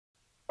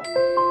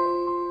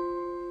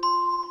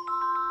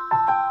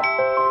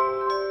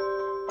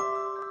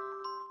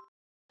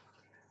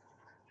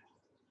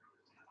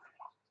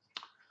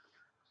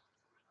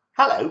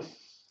Hello,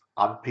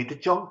 I'm Peter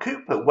John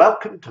Cooper.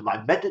 Welcome to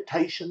my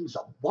meditations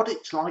on what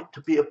it's like to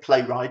be a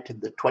playwright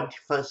in the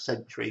 21st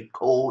century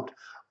called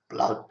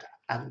Blood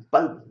and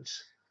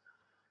Bones.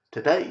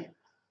 Today,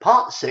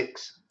 Part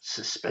 6,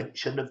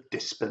 Suspension of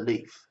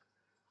Disbelief.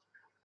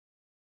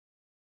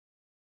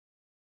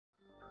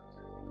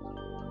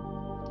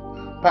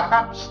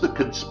 Perhaps the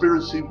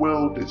conspiracy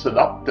world is an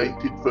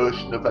updated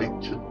version of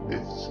ancient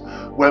myths,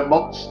 where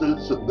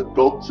monsters and the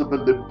gods of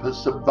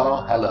Olympus and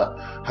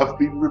Valhalla have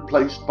been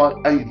replaced by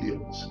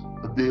aliens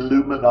and the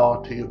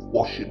Illuminati of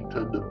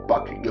Washington and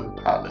Buckingham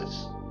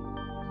Palace.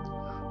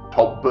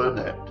 Tom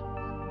Burnett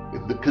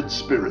in the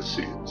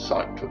Conspiracy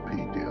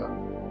Encyclopedia.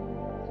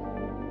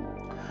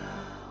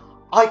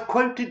 I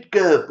quoted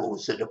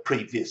Goebbels in a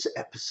previous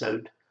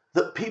episode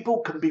that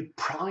people can be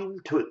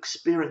primed to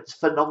experience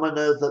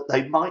phenomena that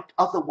they might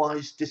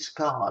otherwise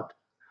discard.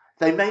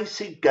 They may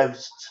see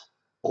ghosts,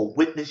 or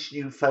witness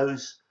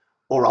UFOs,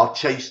 or are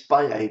chased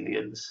by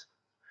aliens.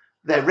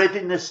 Their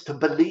readiness to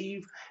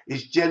believe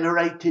is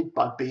generated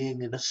by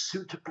being in a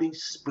suitably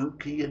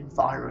spooky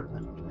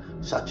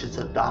environment, such as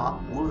a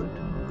dark wood,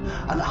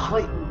 and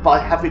heightened by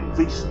having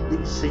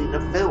recently seen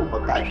a film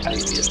about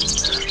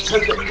aliens, so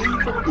that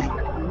even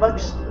the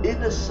most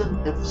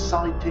innocent of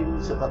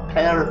sightings of a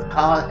pair of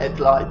car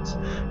headlights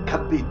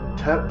can be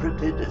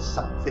interpreted as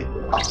something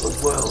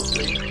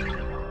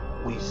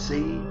otherworldly. We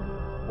see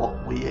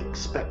what we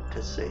expect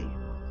to see.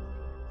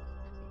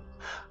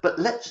 But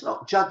let's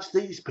not judge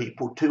these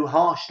people too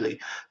harshly.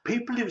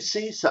 People who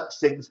see such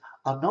things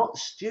are not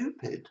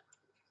stupid.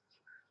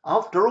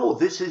 After all,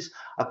 this is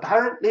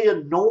apparently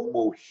a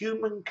normal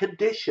human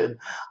condition.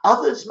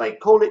 Others may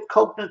call it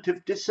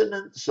cognitive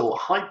dissonance or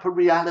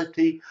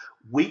hyperreality.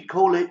 We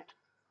call it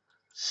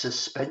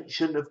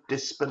suspension of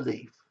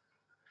disbelief.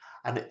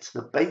 And it's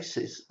the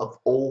basis of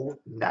all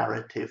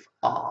narrative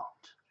art.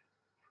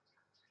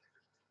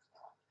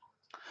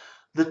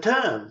 The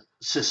term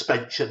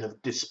suspension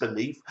of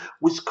disbelief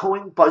was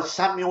coined by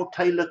Samuel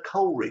Taylor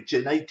Coleridge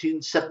in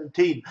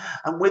 1817,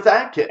 and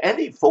without it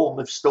any form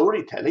of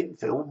storytelling,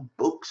 film,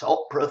 books,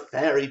 opera,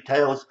 fairy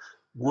tales,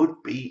 would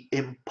be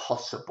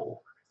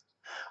impossible.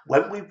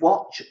 When we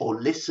watch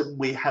or listen,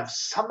 we have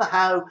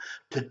somehow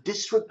to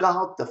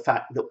disregard the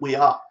fact that we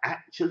are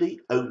actually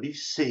only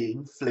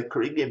seeing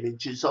flickering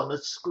images on a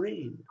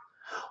screen,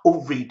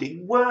 or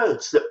reading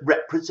words that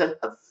represent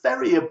a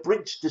very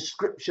abridged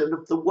description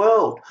of the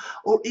world,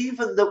 or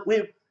even that we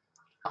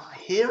are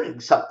hearing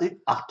something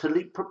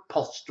utterly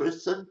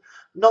preposterous and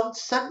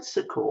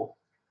nonsensical.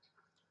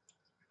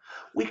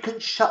 We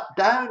can shut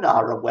down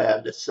our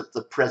awareness of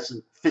the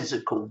present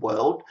physical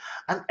world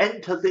and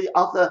enter the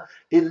other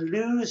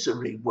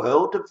illusory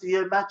world of the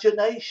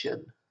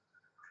imagination.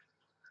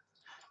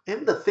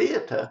 In the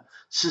theatre,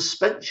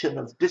 suspension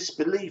of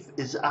disbelief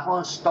is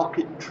our stock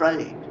in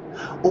trade.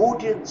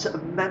 Audience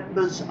and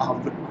members are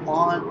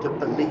required to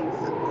believe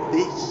that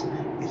this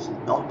is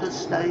not a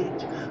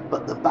stage,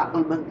 but the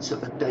battlements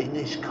of a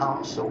Danish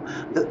castle,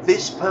 that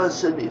this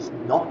person is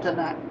not an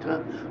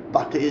actor,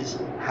 but is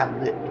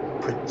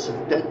Hamlet, Prince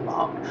of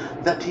Denmark,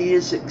 that he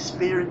is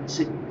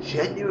experiencing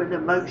genuine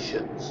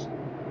emotions,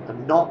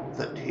 and not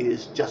that he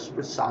is just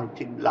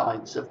reciting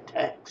lines of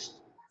text.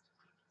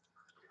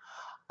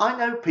 I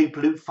know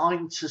people who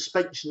find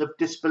suspension of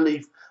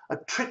disbelief a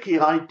tricky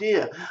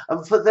idea,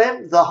 and for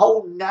them the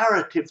whole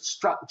narrative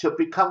structure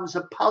becomes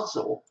a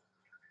puzzle.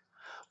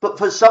 But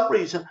for some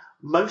reason,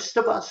 most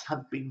of us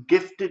have been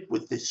gifted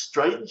with this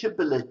strange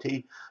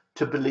ability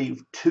to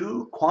believe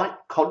two quite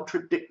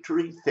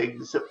contradictory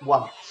things at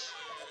once.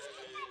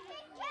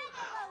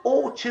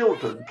 All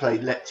children play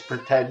Let's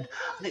Pretend,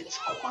 and it's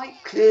quite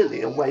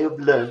clearly a way of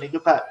learning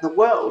about the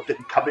world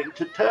and coming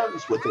to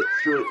terms with it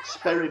through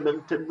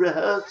experiment and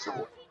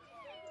rehearsal.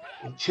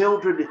 In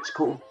children, it's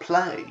called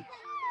play.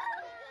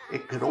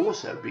 It can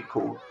also be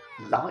called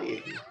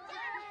lying.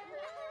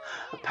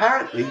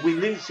 Apparently, we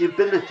lose the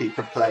ability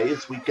to play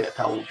as we get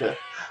older,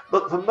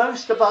 but for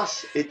most of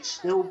us, it's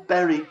still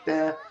buried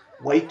there,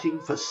 waiting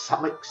for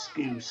some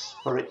excuse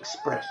for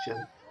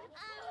expression.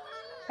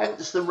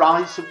 Hence the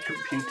rise of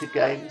computer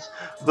games,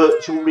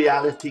 virtual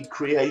reality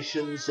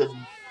creations, and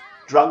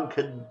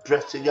drunken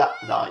dressing up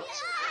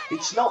nights.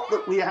 It's not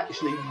that we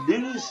actually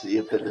lose the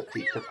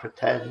ability to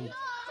pretend,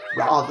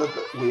 rather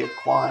that we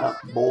acquire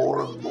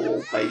more and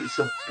more ways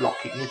of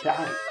blocking it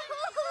out.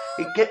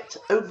 It gets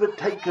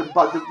overtaken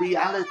by the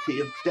reality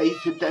of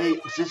day-to-day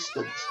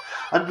existence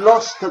and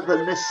lost to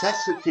the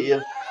necessity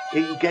of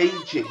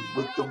engaging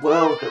with the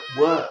world at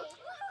work,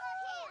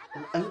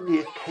 and only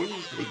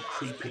occasionally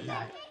creeping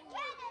out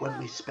when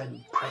we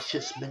spend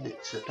precious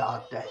minutes at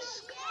our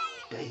desk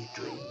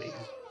daydreaming.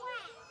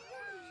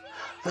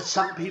 For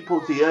some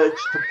people, the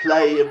urge to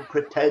play and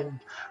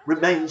pretend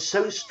remains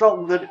so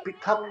strong that it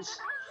becomes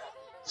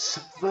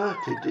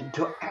subverted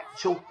into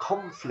actual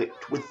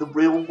conflict with the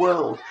real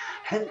world,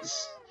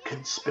 hence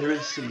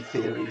conspiracy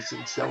theories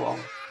and so on.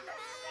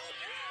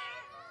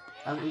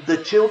 And the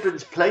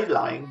children's play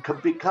lying can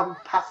become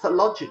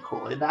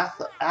pathological in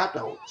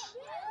adults.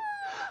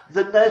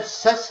 The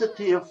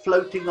necessity of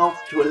floating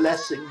off to a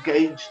less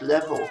engaged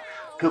level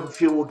can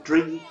fuel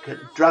drink and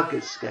drug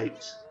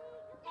escapes.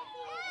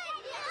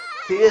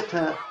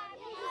 Theatre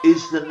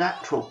is the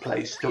natural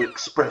place to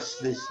express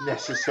this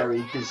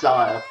necessary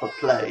desire for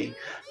play,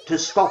 to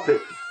stop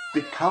it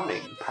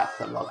becoming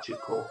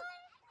pathological.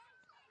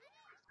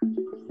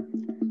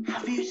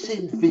 Have you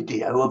seen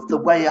video of the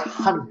way a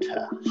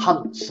hunter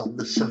hunts on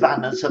the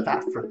savannas of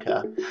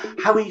Africa?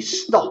 How he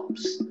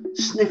stops,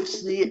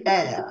 sniffs the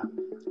air,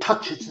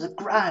 touches the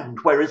ground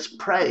where his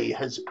prey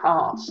has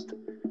passed,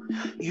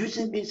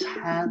 using his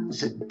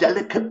hands in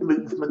delicate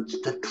movements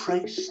to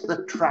trace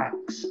the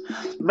tracks,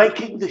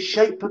 making the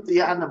shape of the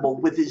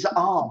animal with his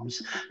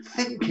arms,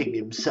 thinking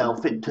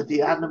himself into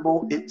the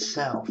animal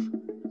itself,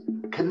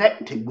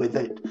 connecting with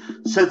it,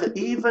 so that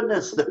even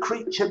as the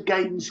creature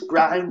gains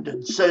ground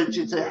and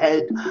surges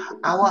ahead,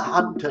 our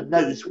hunter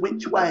knows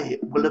which way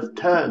it will have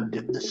turned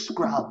in the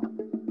scrub.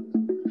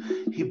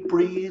 He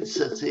breathes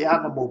as the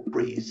animal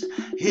breathes.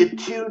 He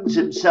attunes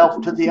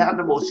himself to the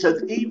animal so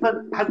that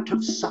even out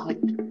of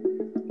sight,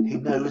 he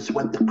knows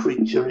when the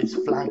creature is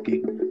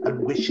flagging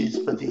and wishes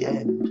for the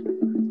end.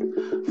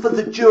 For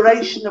the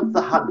duration of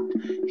the hunt,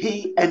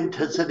 he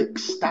enters an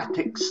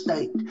ecstatic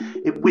state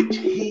in which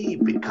he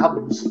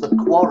becomes the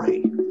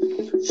quarry,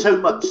 so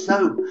much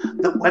so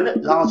that when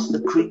at last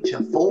the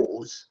creature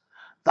falls,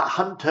 the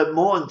hunter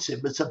mourns him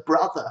as a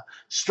brother,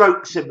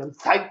 strokes him and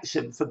thanks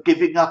him for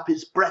giving up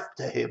his breath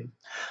to him.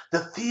 The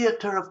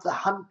theatre of the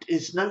hunt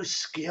is no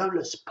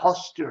scioless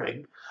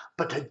posturing,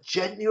 but a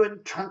genuine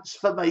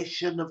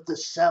transformation of the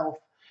self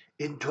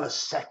into a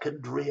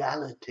second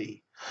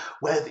reality,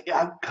 where the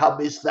outcome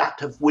is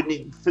that of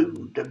winning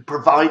food and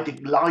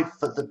providing life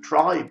for the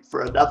tribe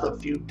for another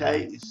few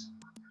days.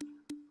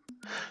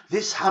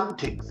 This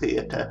hunting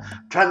theatre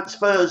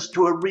transfers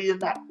to a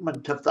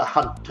reenactment of the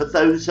hunt to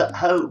those at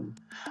home,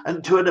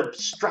 and to an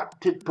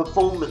abstracted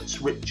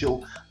performance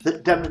ritual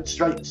that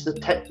demonstrates the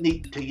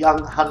technique to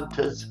young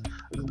hunters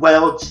and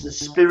welds the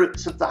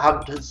spirits of the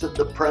hunters and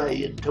the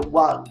prey into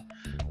one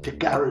to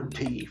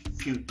guarantee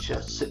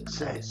future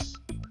success.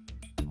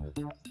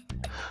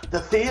 The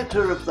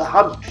theatre of the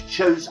hunt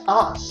shows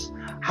us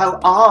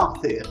how our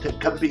theatre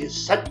can be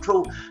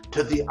central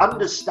to the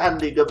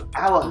understanding of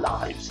our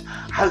lives,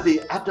 how the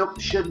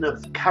adoption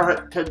of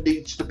character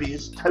needs to be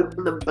as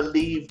total and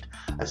believed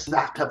as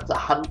that of the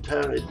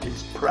hunter and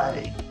his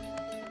prey.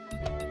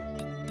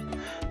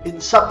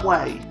 In some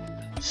way,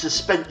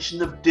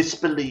 suspension of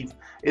disbelief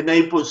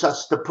enables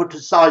us to put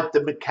aside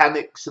the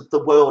mechanics of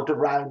the world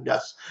around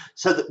us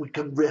so that we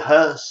can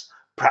rehearse,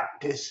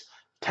 practice,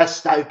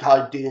 test out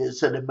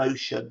ideas and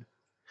emotion.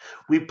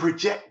 We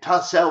project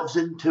ourselves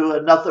into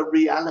another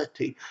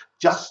reality,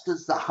 just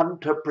as the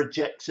hunter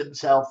projects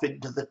himself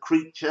into the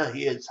creature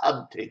he is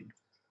hunting.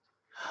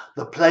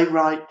 The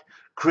playwright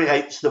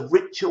creates the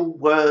ritual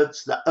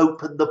words that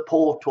open the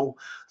portal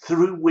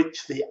through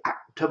which the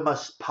actor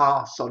must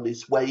pass on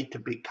his way to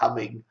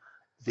becoming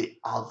the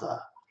other.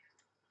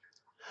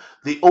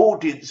 The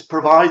audience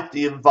provides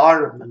the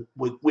environment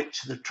with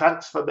which the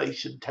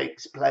transformation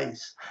takes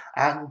place,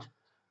 and,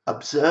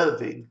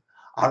 observing,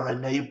 are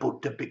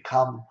enabled to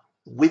become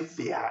with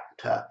the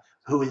actor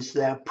who is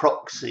their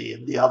proxy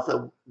in the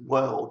other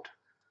world.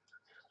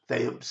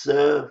 They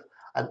observe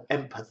and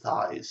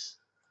empathize,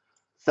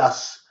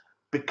 thus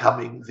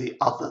becoming the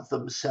other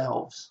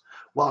themselves,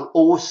 while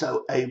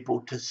also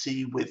able to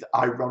see with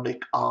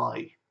ironic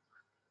eye.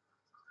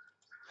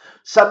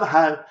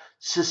 Somehow,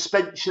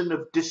 suspension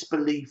of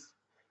disbelief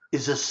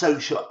is a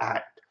social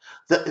act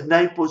that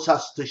enables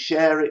us to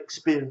share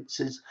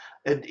experiences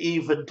and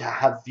even to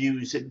have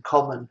views in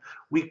common.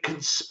 We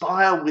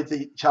conspire with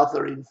each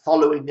other in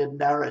following a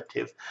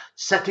narrative,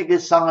 setting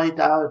aside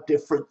our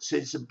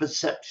differences and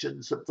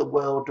perceptions of the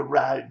world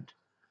around.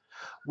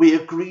 We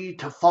agree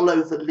to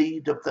follow the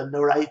lead of the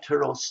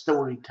narrator or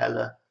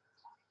storyteller.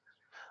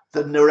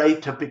 The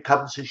narrator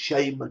becomes a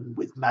shaman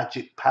with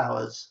magic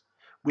powers.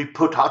 We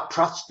put our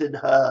trust in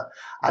her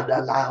and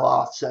allow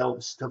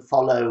ourselves to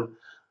follow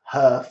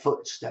her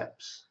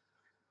footsteps.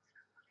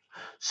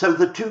 So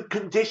the two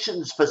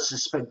conditions for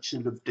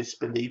suspension of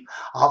disbelief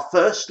are,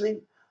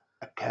 firstly,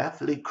 a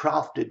carefully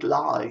crafted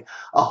lie,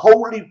 a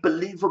wholly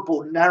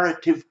believable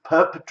narrative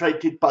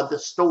perpetrated by the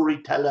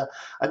storyteller,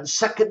 and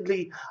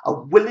secondly, a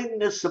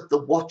willingness of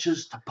the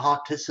watchers to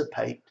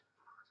participate.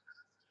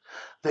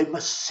 They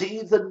must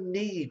see the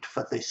need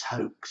for this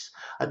hoax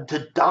and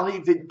to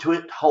dive into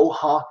it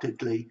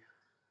wholeheartedly.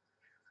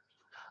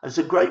 As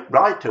a great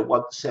writer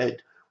once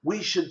said,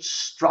 we should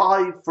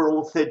strive for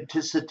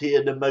authenticity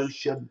in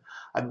emotion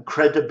and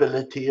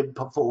credibility in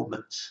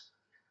performance.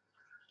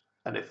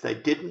 And if they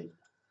didn't,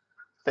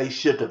 they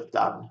should have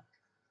done.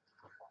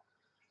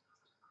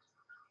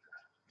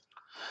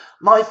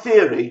 My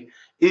theory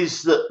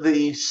is that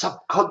the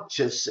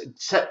subconscious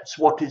accepts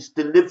what is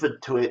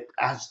delivered to it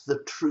as the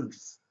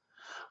truth,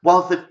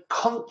 while the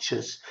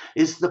conscious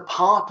is the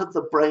part of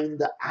the brain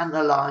that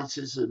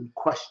analyzes and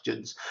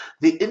questions.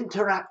 The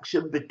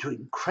interaction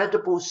between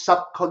credible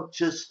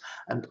subconscious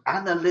and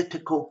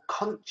analytical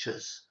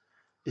conscious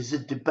is a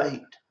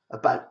debate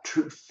about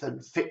truth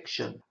and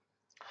fiction.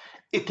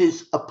 It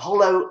is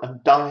Apollo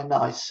and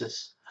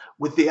Dionysus,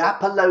 with the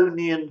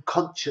Apollonian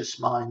conscious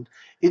mind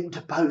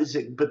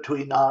interposing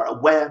between our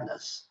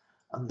awareness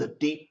and the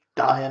deep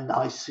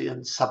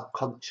Dionysian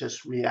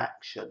subconscious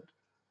reaction.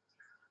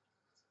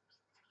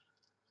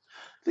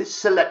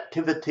 This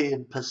selectivity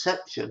in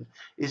perception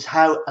is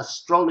how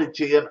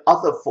astrology and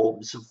other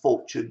forms of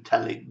fortune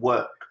telling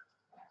work.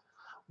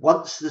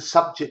 Once the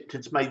subject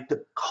has made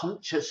the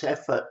conscious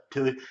effort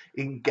to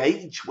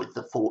engage with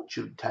the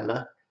fortune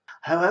teller,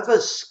 however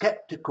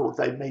skeptical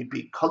they may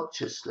be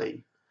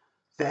consciously,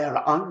 their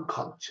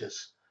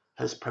unconscious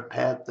has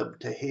prepared them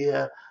to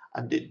hear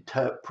and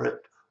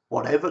interpret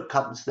whatever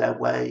comes their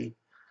way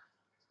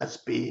as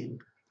being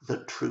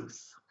the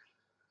truth.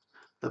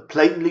 The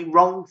plainly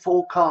wrong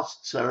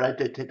forecasts are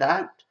edited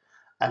out,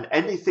 and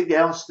anything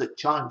else that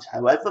chimes,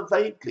 however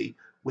vaguely,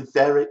 with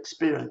their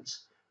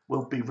experience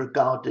will be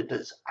regarded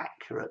as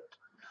accurate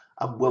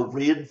and will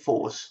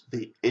reinforce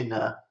the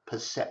inner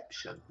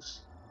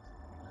perceptions.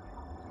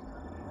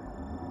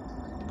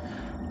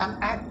 An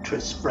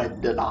actress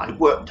friend and I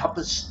worked up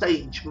a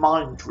stage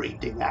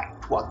mind-reading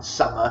act one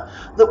summer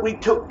that we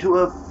took to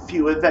a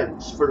few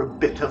events for a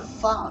bit of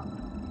fun.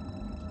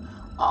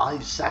 I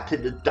sat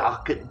in a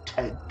darkened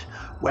tent,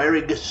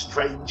 wearing a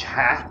strange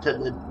hat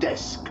and a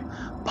desk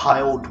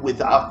piled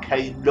with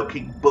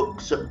arcane-looking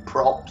books and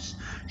props.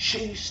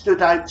 She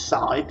stood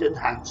outside and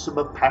had some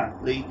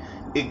apparently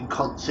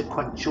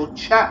inconsequential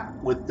chat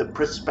with the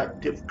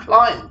prospective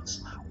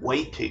clients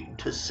waiting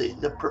to see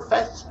the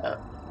professor.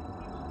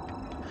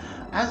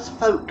 As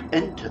folk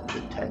entered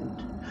the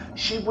tent,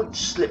 she would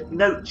slip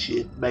notes she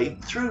had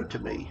made through to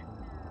me.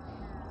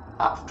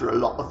 After a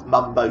lot of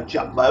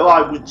mumbo-jumbo,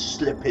 I would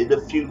slip in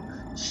a few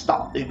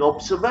startling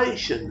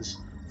observations,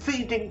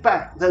 feeding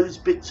back those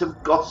bits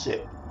of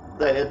gossip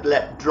they had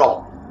let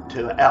drop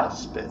to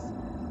Elspeth.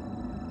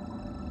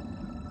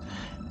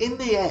 In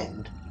the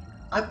end,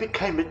 I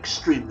became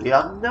extremely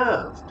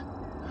unnerved.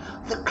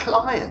 The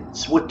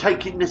clients were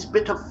taking this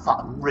bit of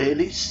fun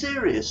really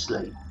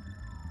seriously.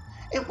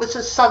 It was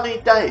a sunny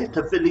day at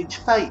a village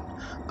fete,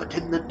 but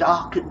in the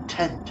darkened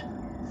tent,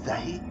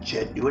 they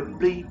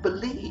genuinely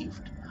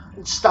believed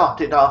and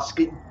started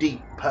asking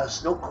deep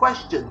personal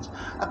questions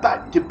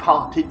about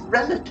departed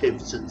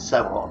relatives and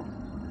so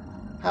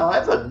on.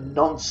 However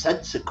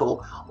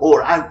nonsensical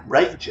or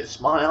outrageous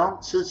my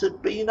answers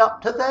had been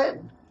up to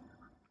then.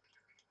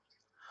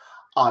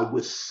 I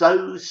was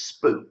so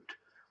spooked,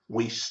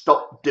 we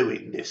stopped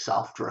doing this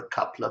after a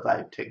couple of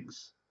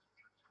outings.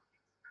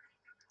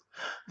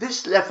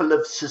 This level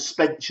of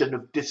suspension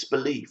of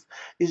disbelief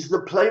is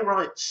the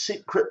playwright's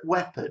secret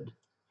weapon.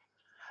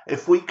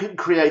 If we can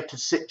create a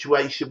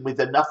situation with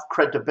enough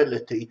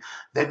credibility,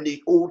 then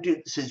the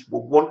audiences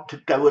will want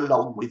to go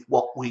along with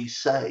what we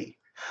say.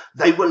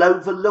 They will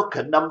overlook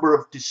a number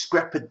of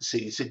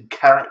discrepancies in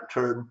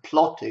character and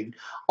plotting,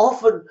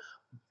 often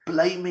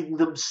blaming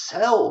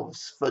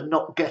themselves for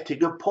not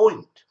getting a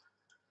point.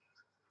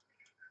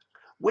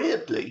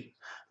 Weirdly,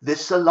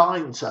 this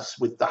aligns us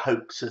with the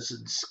hoaxers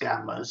and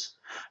scammers.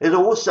 It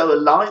also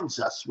aligns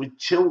us with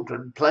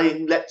children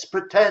playing Let's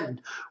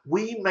Pretend.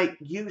 We make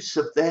use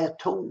of their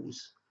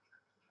tools,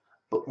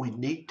 but we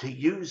need to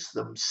use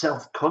them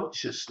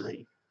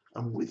self-consciously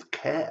and with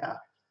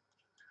care.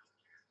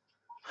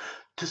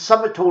 To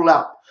sum it all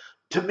up,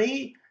 to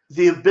me,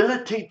 the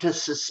ability to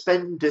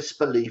suspend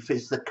disbelief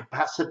is the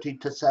capacity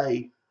to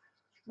say,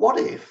 what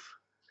if?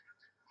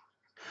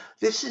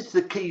 This is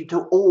the key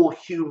to all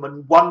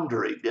human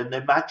wondering and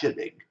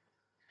imagining.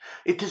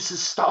 It is the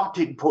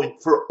starting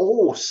point for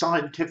all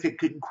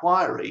scientific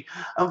inquiry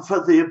and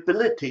for the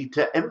ability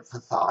to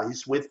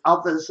empathise with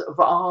others of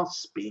our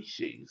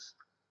species.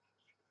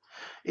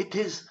 It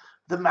is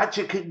the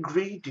magic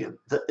ingredient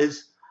that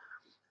has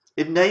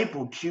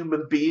enabled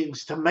human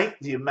beings to make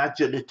the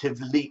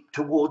imaginative leap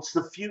towards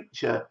the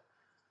future,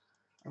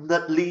 and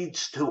that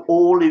leads to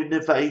all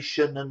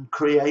innovation and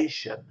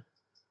creation.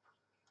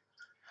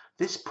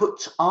 This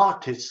puts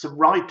artists and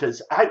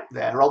writers out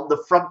there on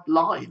the front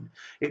line,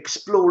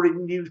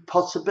 exploring new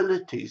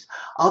possibilities,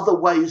 other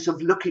ways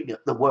of looking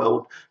at the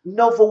world,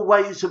 novel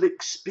ways of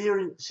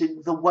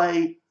experiencing the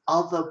way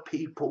other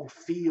people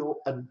feel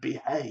and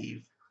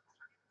behave.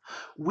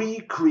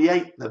 We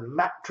create the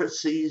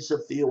matrices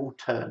of the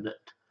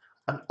alternate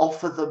and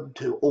offer them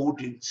to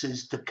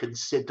audiences to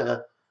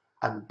consider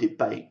and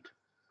debate.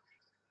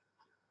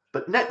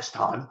 But next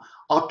time,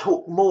 I'll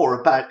talk more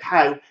about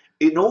how,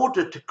 in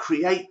order to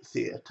create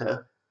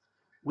theatre,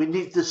 we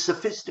need the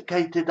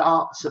sophisticated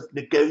arts of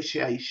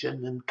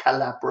negotiation and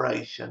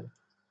collaboration.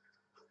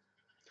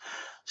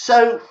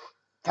 So,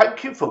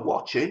 thank you for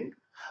watching.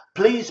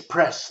 Please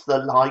press the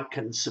like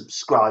and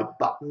subscribe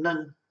button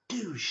and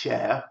do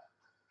share.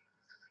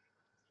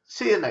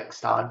 See you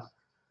next time.